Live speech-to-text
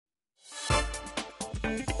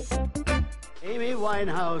Amy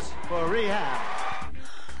Winehouse for rehab.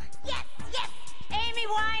 Yes, yes, Amy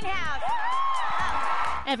Winehouse.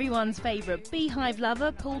 Everyone's favourite Beehive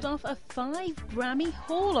lover pulled off a 5 Grammy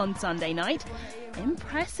haul on Sunday night.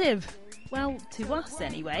 Impressive. Well, to us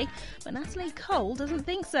anyway, but Natalie Cole doesn't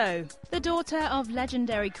think so. The daughter of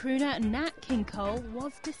legendary crooner Nat King Cole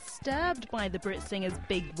was disturbed by the Brit singer's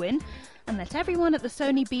big win and let everyone at the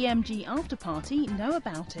Sony BMG after-party know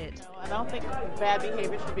about it. I don't think bad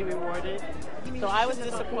behavior should be rewarded, so I was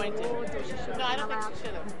disappointed. No, I don't think she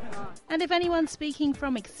should have. And if anyone's speaking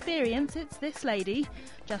from experience, it's this lady.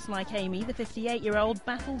 Just like Amy, the 58-year-old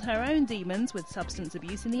battled her own demons with substance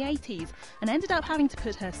abuse in the 80s and ended up having to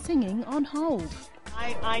put her singing on hold.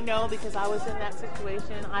 I know because I was in that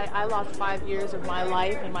situation. I lost 5 years of my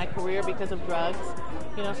life and my career because of drugs.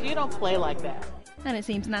 So you don't play like that. And it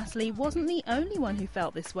seems Natalie wasn't the only one who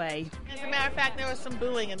felt this way. As a matter of fact, there was some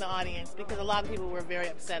booing in the audience because a lot of people were very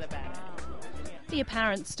upset about it. The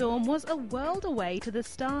apparent storm was a world away to the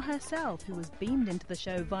star herself, who was beamed into the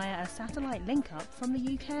show via a satellite link-up from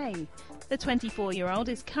the UK. The 24-year-old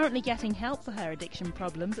is currently getting help for her addiction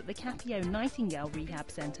problems at the Capio Nightingale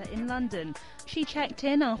Rehab Centre in London. She checked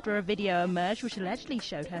in after a video emerged which allegedly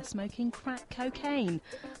showed her smoking crack cocaine.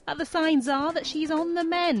 But the signs are that she's on the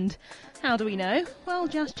mend. How do we know? Well,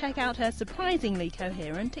 just check out her surprisingly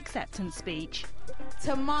coherent acceptance speech.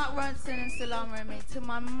 To Mark Ronson and Salama and me, to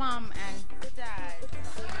my mum and dad.